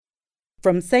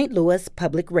from St. Louis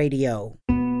Public Radio.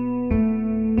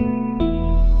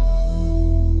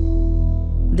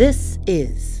 This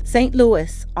is St.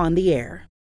 Louis on the Air.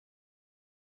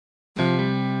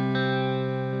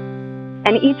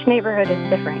 And each neighborhood is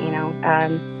different,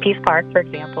 Peace Park, for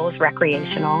example, is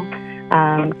recreational.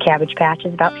 Cabbage Patch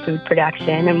is about food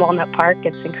production, and Walnut Park,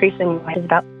 it's increasingly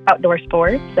about outdoor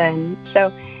sports. And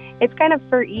so it's kind of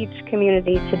for each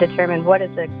community to determine what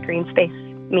does a green space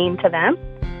mean to them,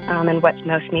 and what's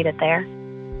most needed there.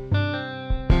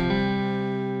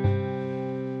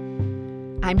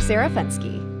 I'm Sarah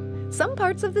Fenske. Some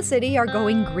parts of the city are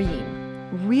going green,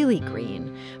 really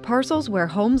green. Parcels where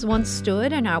homes once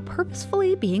stood are now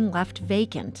purposefully being left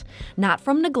vacant, not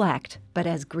from neglect, but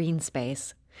as green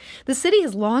space. The city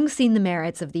has long seen the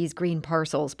merits of these green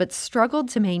parcels, but struggled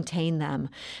to maintain them.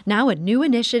 Now a new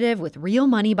initiative with real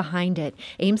money behind it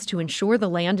aims to ensure the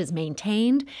land is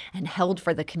maintained and held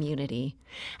for the community.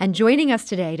 And joining us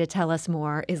today to tell us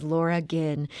more is Laura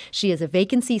Ginn. She is a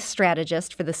vacancy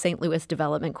strategist for the St. Louis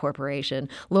Development Corporation.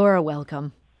 Laura,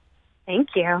 welcome. Thank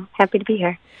you. Happy to be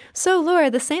here. So, Laura,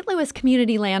 the St. Louis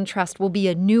Community Land Trust will be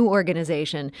a new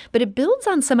organization, but it builds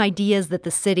on some ideas that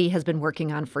the city has been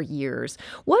working on for years.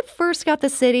 What first got the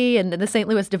city and the St.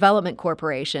 Louis Development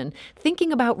Corporation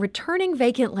thinking about returning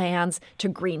vacant lands to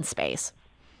green space?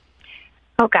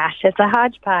 Oh, gosh, it's a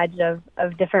hodgepodge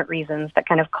of different reasons that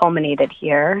kind of culminated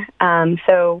here.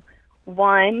 So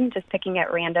one, just picking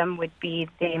at random, would be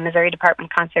the Missouri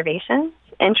Department of Conservation's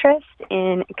interest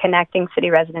in connecting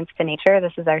city residents to nature.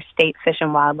 This is our state fish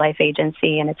and wildlife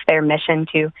agency, and it's their mission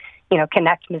to,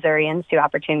 connect Missourians to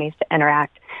opportunities to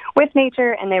interact with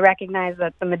nature. And they recognize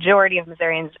that the majority of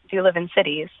Missourians do live in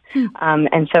cities.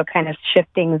 And so kind of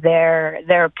shifting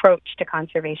their approach to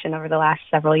conservation over the last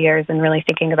several years and really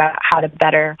thinking about how to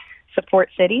better support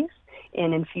cities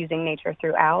in infusing nature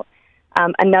throughout.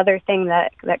 Another thing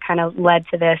that kind of led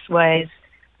to this was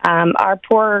our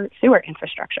poor sewer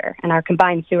infrastructure and our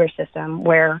combined sewer system,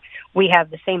 where we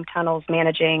have the same tunnels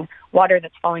managing water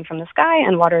that's falling from the sky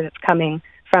and water that's coming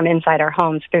from inside our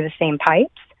homes through the same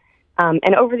pipes.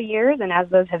 And over the years, and as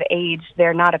those have aged,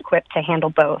 they're not equipped to handle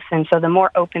both. And so the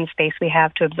more open space we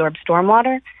have to absorb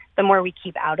stormwater, the more we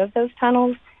keep out of those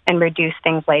tunnels and reduce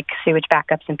things like sewage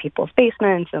backups in people's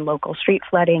basements and local street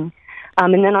flooding.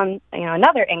 And then on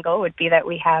another angle would be that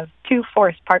we have 2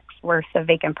 forest parks worth of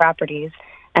vacant properties,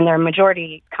 and they're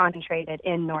majority concentrated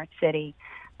in North City.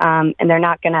 And they're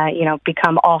not going to,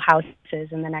 become all houses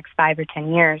in the next 5 or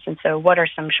 10 years. And so what are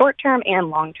some short-term and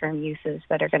long-term uses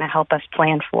that are going to help us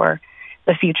plan for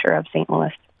the future of St.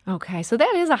 Louis? Okay, so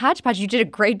that is a hodgepodge. You did a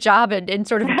great job in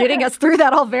sort of getting us through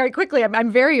that all very quickly.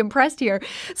 I'm very impressed here.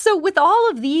 So with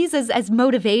all of these as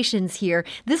motivations here,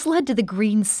 this led to the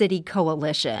Green City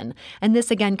Coalition. And this,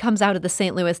 again, comes out of the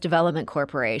St. Louis Development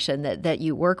Corporation that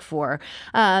you work for.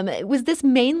 Was this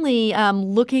mainly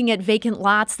looking at vacant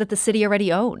lots that the city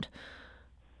already owned?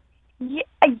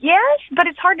 Yes, but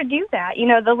it's hard to do that.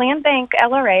 The Land Bank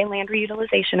LRA, Land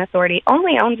Reutilization Authority,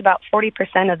 only owns about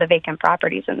 40% of the vacant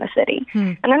properties in the city.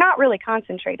 And they're not really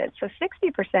concentrated. So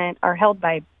 60% are held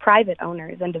by private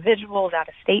owners, individuals,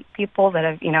 out-of-state people that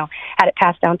have, had it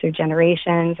passed down through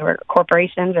generations, or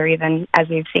corporations, or even, as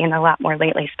we've seen a lot more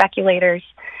lately, speculators.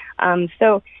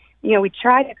 So we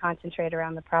try to concentrate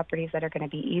around the properties that are going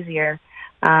to be easier.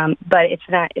 But it's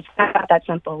not that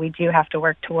simple. We do have to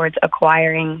work towards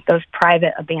acquiring those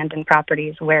private abandoned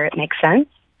properties where it makes sense,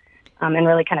 and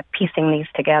really kind of piecing these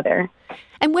together.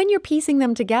 And when you're piecing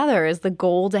them together, is the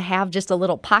goal to have just a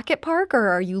little pocket park, or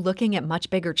are you looking at much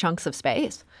bigger chunks of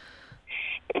space?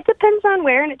 It depends on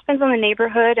where, and it depends on the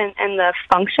neighborhood and the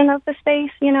function of the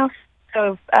space,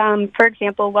 So, for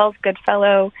example, Wells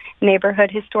Goodfellow neighborhood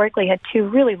historically had 2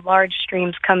 really large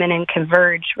streams come in and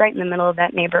converge right in the middle of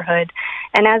that neighborhood.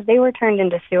 And as they were turned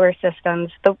into sewer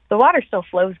systems, the water still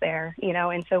flows there,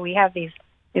 and so we have these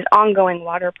ongoing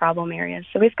water problem areas.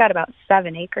 So we've got about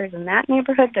 7 acres in that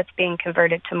neighborhood that's being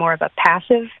converted to more of a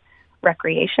passive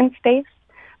recreation space,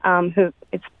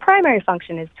 its primary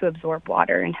function is to absorb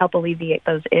water and help alleviate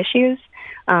those issues.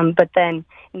 But then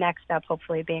next up,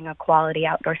 hopefully being a quality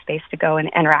outdoor space to go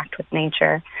and interact with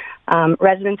nature.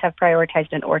 Residents have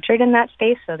prioritized an orchard in that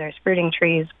space, so there's fruiting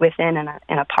trees within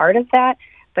and a part of that,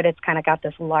 but it's kind of got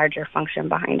this larger function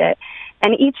behind it.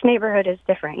 And each neighborhood is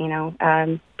different,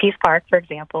 Peace Park, for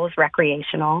example, is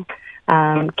recreational.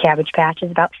 Cabbage Patch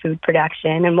is about food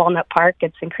production, and Walnut Park,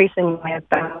 it's increasingly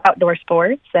about outdoor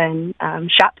sports and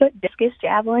shot put, discus,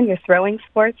 javelin, your throwing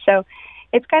sports. So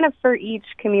it's kind of for each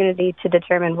community to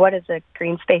determine what does a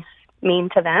green space mean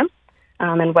to them,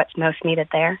 and what's most needed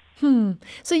there.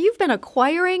 So you've been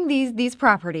acquiring these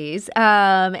properties,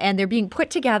 and they're being put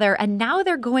together, and now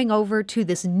they're going over to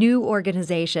this new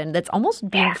organization that's almost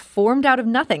being formed out of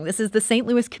nothing. This is the St.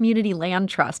 Louis Community Land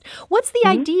Trust. What's the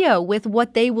idea with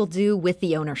what they will do with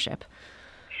the ownership?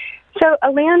 So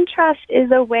a land trust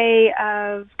is a way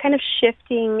of kind of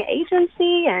shifting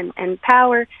agency and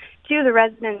power to the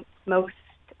residents most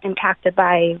impacted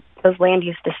by those land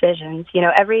use decisions. You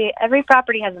know, every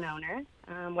property has an owner,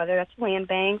 whether that's a land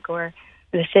bank or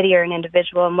the city or an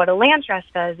individual. And what a land trust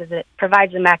does is it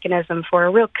provides a mechanism for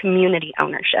a real community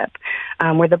ownership,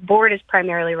 where the board is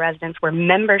primarily residents, where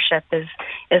membership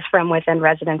is from within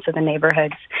residents of the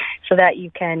neighborhoods, so that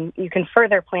you can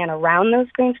further plan around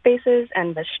those green spaces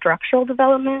and the structural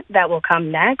development that will come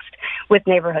next with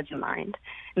neighborhoods in mind,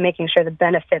 and making sure the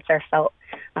benefits are felt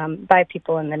by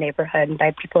people in the neighborhood and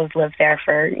by people who've lived there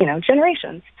for,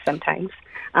 generations sometimes.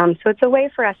 So it's a way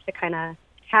for us to kind of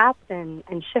tap and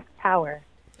shift power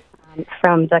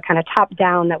from the kind of top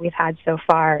down that we've had so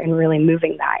far and really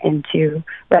moving that into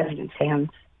residents' hands.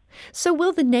 So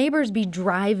will the neighbors be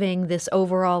driving this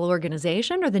overall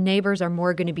organization, or the neighbors are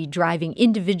more going to be driving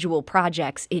individual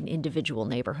projects in individual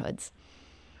neighborhoods?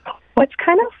 What's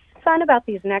kind of fun about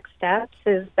these next steps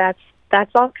is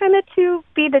that's all kind of to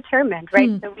be determined,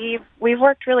 right? So we've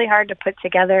worked really hard to put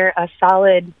together a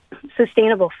solid,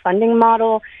 sustainable funding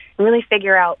model and really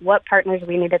figure out what partners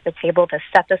we need at the table to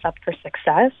set this up for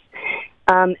success.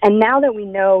 And now that we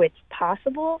know it's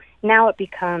possible, now it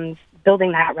becomes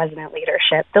building that resident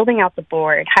leadership, building out the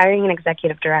board, hiring an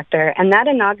executive director, and that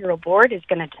inaugural board is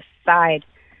going to decide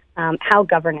how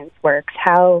governance works,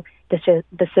 how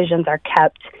decisions are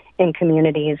kept in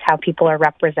communities, how people are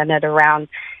represented around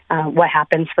what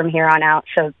happens from here on out.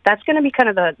 So that's going to be kind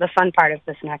of the fun part of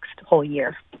this next whole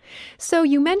year. So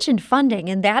you mentioned funding,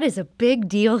 and that is a big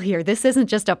deal here. This isn't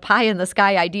just a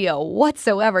pie-in-the-sky idea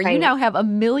whatsoever. Right. You now have a $1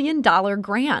 million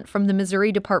grant from the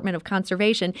Missouri Department of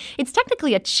Conservation. It's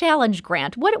technically a challenge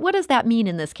grant. What does that mean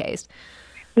in this case?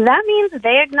 That means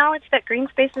they acknowledge that green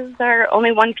spaces are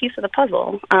only one piece of the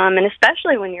puzzle, and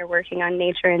especially when you're working on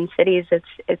nature in cities,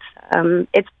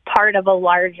 it's part of a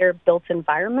larger built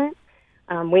environment.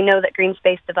 We know that green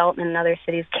space development in other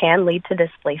cities can lead to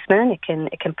displacement.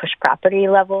 It can push property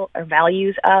level or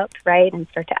values up, right, and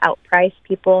start to outprice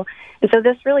people. And so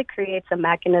this really creates a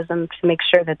mechanism to make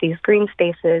sure that these green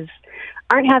spaces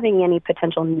aren't having any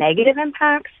potential negative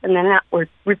impacts, and then we're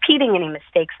repeating any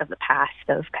mistakes of the past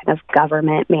of kind of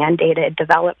government mandated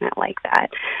development like that.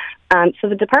 So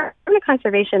the Department of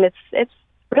Conservation, it's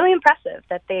really impressive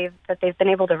that they've been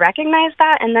able to recognize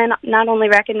that, and then not only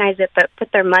recognize it, but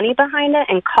put their money behind it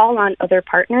and call on other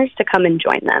partners to come and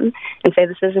join them and say,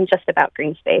 this isn't just about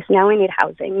green space. Now we need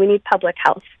housing, we need public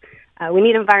health, we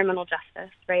need environmental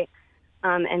justice, right?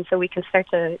 And so we can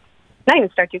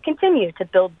continue to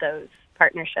build those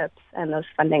partnerships and those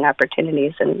funding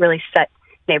opportunities and really set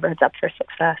neighborhoods up for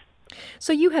success.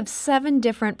 So you have 7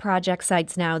 different project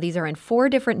sites now. These are in 4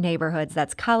 different neighborhoods.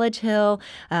 That's College Hill,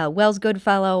 Wells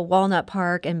Goodfellow, Walnut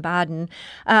Park, and Baden.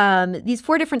 These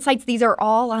 4 different sites, these are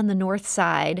all on the north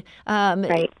side.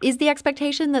 Right. Is the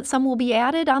expectation that some will be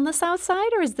added on the south side,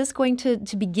 or is this going to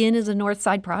begin as a north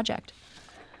side project?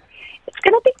 It's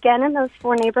going to begin in those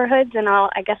 4 neighborhoods, and I'll,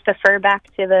 defer back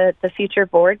to the future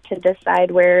board to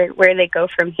decide where they go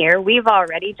from here. We've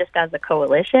already, just as a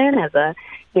coalition, as a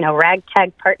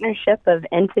ragtag partnership of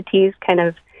entities, kind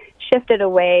of shifted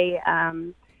away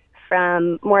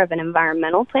from more of an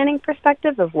environmental planning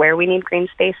perspective of where we need green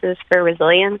spaces for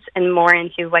resilience and more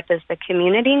into what does the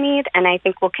community need. And I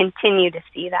think we'll continue to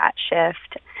see that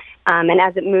shift. And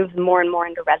as it moves more and more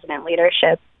into resident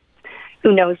leadership,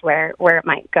 who knows where it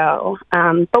might go.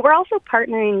 But we're also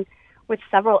partnering with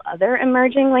several other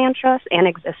emerging land trusts and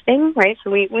existing, right?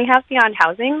 So we have Beyond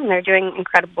Housing, and they're doing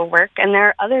incredible work, and there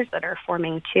are others that are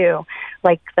forming too,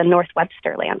 like the North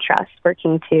Webster Land Trust,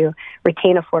 working to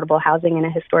retain affordable housing in a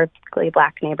historically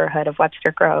Black neighborhood of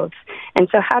Webster Groves. And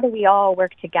so how do we all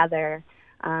work together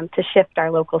to shift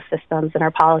our local systems and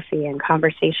our policy and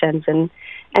conversations and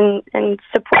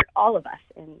support all of us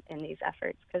in these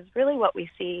efforts? Because really what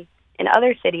we see in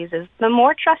other cities is the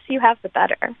more trust you have, the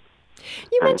better.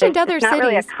 You mentioned other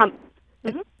cities.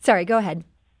 Really Sorry, go ahead.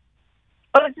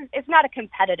 Oh, it's not a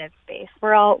competitive space.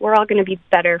 We're all going to be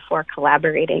better for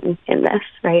collaborating in this,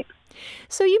 right?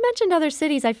 So you mentioned other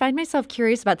cities. I find myself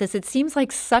curious about this. It seems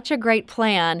like such a great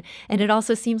plan, and it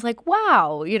also seems like,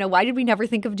 wow, why did we never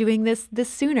think of doing this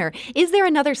sooner? Is there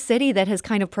another city that has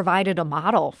kind of provided a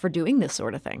model for doing this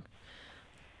sort of thing?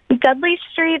 Dudley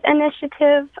Street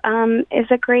Initiative is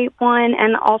a great one,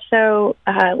 and also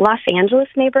Los Angeles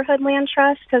Neighborhood Land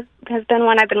Trust has been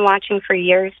one I've been watching for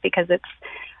years because it's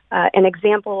an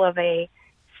example of a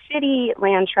city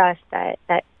land trust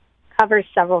that covers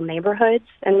several neighborhoods,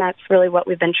 and that's really what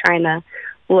we've been trying to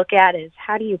look at is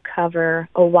how do you cover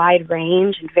a wide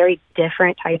range and very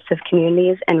different types of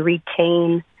communities and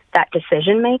retain that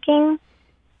decision-making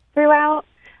throughout.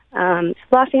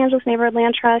 Los Angeles Neighborhood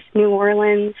Land Trust, New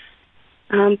Orleans,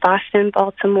 Boston,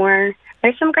 Baltimore.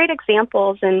 There's some great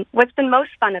examples, and what's been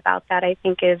most fun about that, I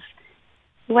think, is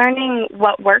learning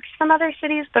what works from other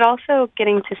cities, but also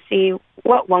getting to see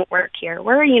what won't work here.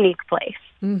 We're a unique place.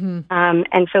 Mm-hmm.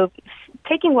 And so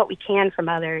taking what we can from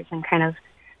others and kind of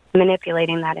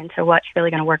manipulating that into what's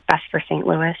really going to work best for St.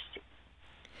 Louis.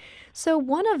 So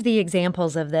one of the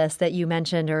examples of this that you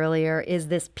mentioned earlier is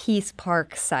this Peace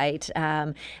Park site,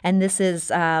 and this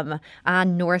is on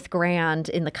North Grand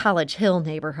in the College Hill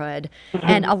neighborhood. Mm-hmm.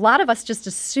 And a lot of us just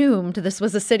assumed this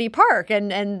was a city park,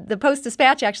 and the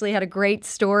Post-Dispatch actually had a great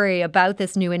story about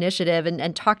this new initiative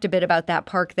and talked a bit about that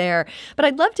park there. But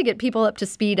I'd love to get people up to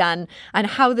speed on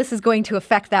how this is going to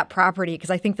affect that property, because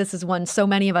I think this is one so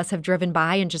many of us have driven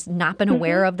by and just not been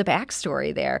aware of the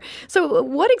backstory there. So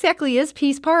what exactly is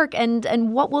Peace Park?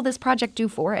 And what will this project do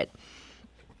for it?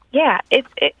 Yeah,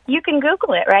 you can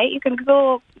Google it, right? You can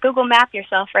Google map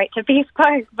yourself right to Peace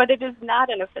Park, but it is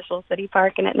not an official city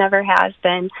park, and it never has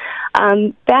been.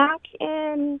 Back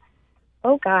in,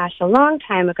 a long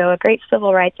time ago, a great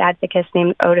civil rights advocate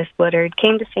named Otis Woodard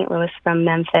came to St. Louis from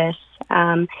Memphis,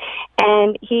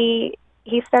 and he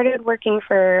started working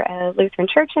for a Lutheran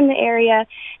church in the area,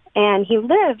 and he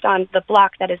lived on the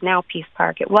block that is now Peace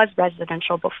Park. It was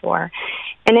residential before.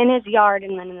 And in his yard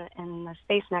and then in the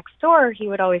space next door, he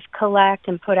would always collect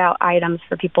and put out items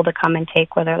for people to come and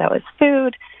take, whether that was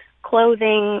food,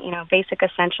 clothing, basic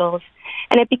essentials.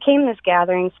 And it became this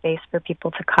gathering space for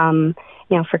people to come,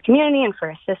 for community and for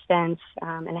assistance.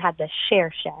 And it had this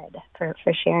share shed for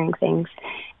sharing things.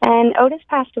 And Otis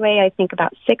passed away, I think,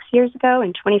 about 6 years ago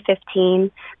in 2015.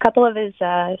 A couple of his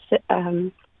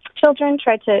children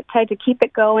tried to keep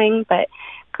it going, but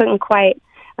couldn't quite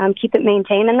keep it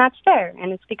maintained, and that's fair.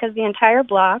 And it's because the entire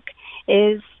block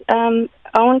is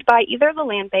owned by either the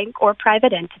land bank or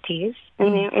private entities,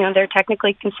 and they're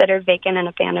technically considered vacant and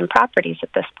abandoned properties at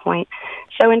this point.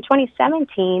 So in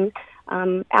 2017,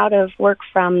 out of work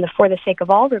from the For the Sake of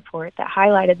All report that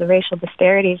highlighted the racial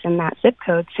disparities in that zip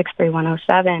code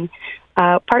 63107,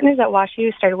 partners at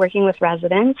WashU started working with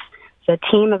residents. It's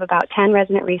a team of about 10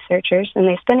 resident researchers, and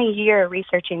they spent a year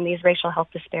researching these racial health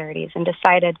disparities and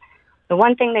decided the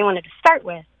one thing they wanted to start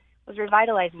with was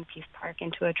revitalizing Peace Park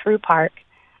into a true park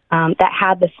that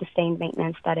had the sustained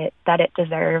maintenance that it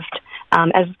deserved,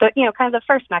 as the kind of the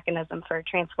first mechanism for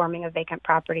transforming a vacant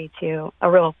property to a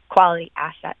real quality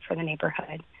asset for the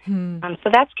neighborhood. So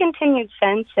that's continued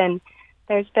since, and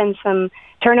there's been some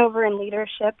turnover in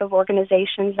leadership of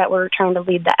organizations that were trying to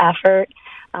lead the effort.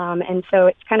 And so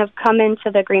it's kind of come into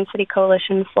the Green City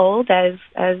Coalition fold as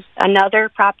another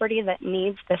property that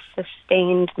needs this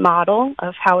sustained model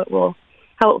of how it will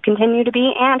continue to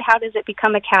be, and how does it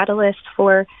become a catalyst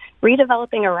for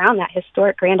redeveloping around that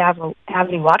historic Grand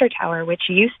Avenue Water Tower, which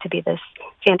used to be this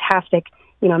fantastic,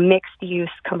 mixed-use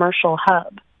commercial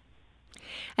hub.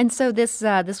 And so this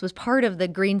was part of the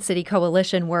Green City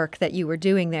Coalition work that you were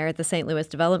doing there at the St. Louis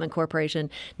Development Corporation.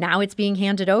 Now it's being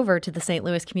handed over to the St.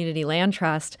 Louis Community Land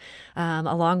Trust,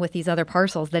 along with these other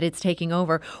parcels that it's taking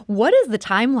over. What is the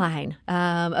timeline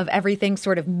of everything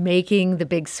sort of making the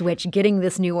big switch, getting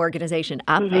this new organization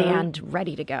up and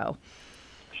ready to go?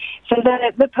 So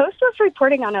the Post was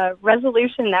reporting on a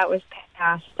resolution that was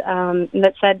passed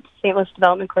that said St. Louis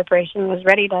Development Corporation was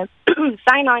ready to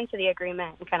sign on to the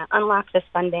agreement and kind of unlock this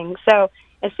funding. So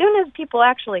as soon as people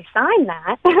actually sign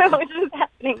that, which is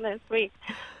happening this week,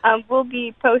 we'll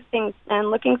be posting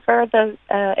and looking for the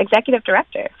executive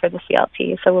director for the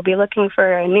CLT. So we'll be looking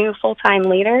for a new full-time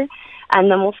leader,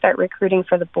 and then we'll start recruiting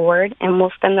for the board, and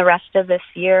we'll spend the rest of this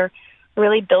year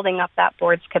really building up that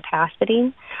board's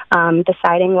capacity,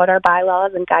 deciding what our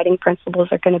bylaws and guiding principles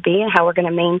are going to be and how we're going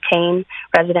to maintain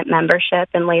resident membership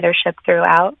and leadership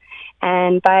throughout.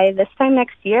 And by this time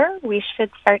next year, we should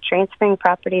start transferring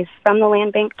properties from the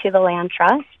land bank to the land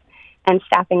trust and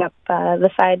staffing up the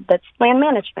side that's land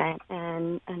management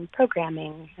and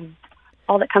programming and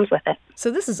all that comes with it.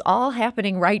 So this is all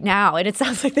happening right now, and it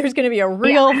sounds like there's going to be a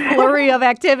real flurry of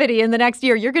activity in the next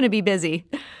year. You're going to be busy.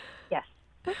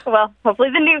 Well, hopefully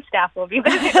the new staff will be,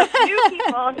 but new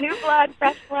people, new blood,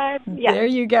 fresh blood. Yes. There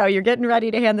you go. You're getting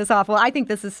ready to hand this off. Well, I think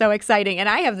this is so exciting. And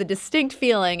I have the distinct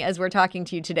feeling as we're talking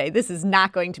to you today, this is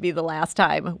not going to be the last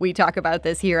time we talk about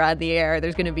this here on the air.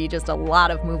 There's going to be just a lot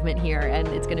of movement here, and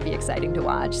it's going to be exciting to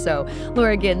watch. So,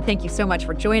 Laura, again, thank you so much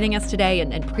for joining us today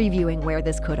and previewing where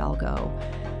this could all go.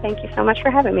 Thank you so much for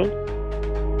having me.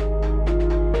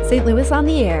 St. Louis on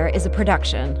the Air is a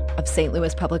production of St.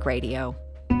 Louis Public Radio.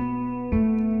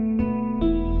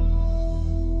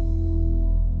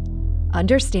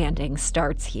 Understanding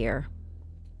starts here.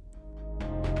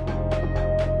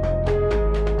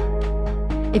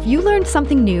 If you learned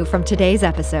something new from today's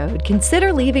episode,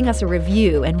 consider leaving us a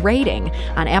review and rating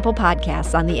on Apple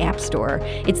Podcasts on the App Store.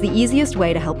 It's the easiest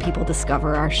way to help people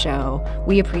discover our show.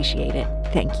 We appreciate it.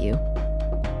 Thank you.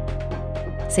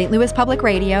 St. Louis Public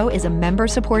Radio is a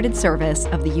member-supported service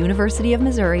of the University of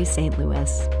Missouri St.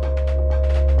 Louis.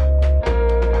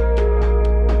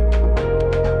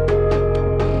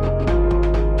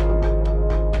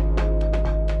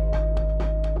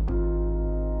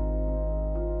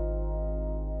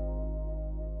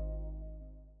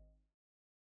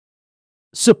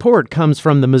 Support comes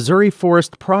from the Missouri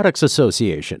Forest Products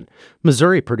Association.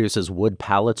 Missouri produces wood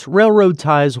pallets, railroad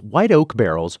ties, white oak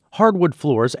barrels, hardwood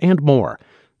floors, and more.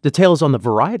 Details on the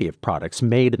variety of products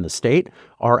made in the state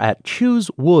are at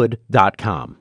choosewood.com.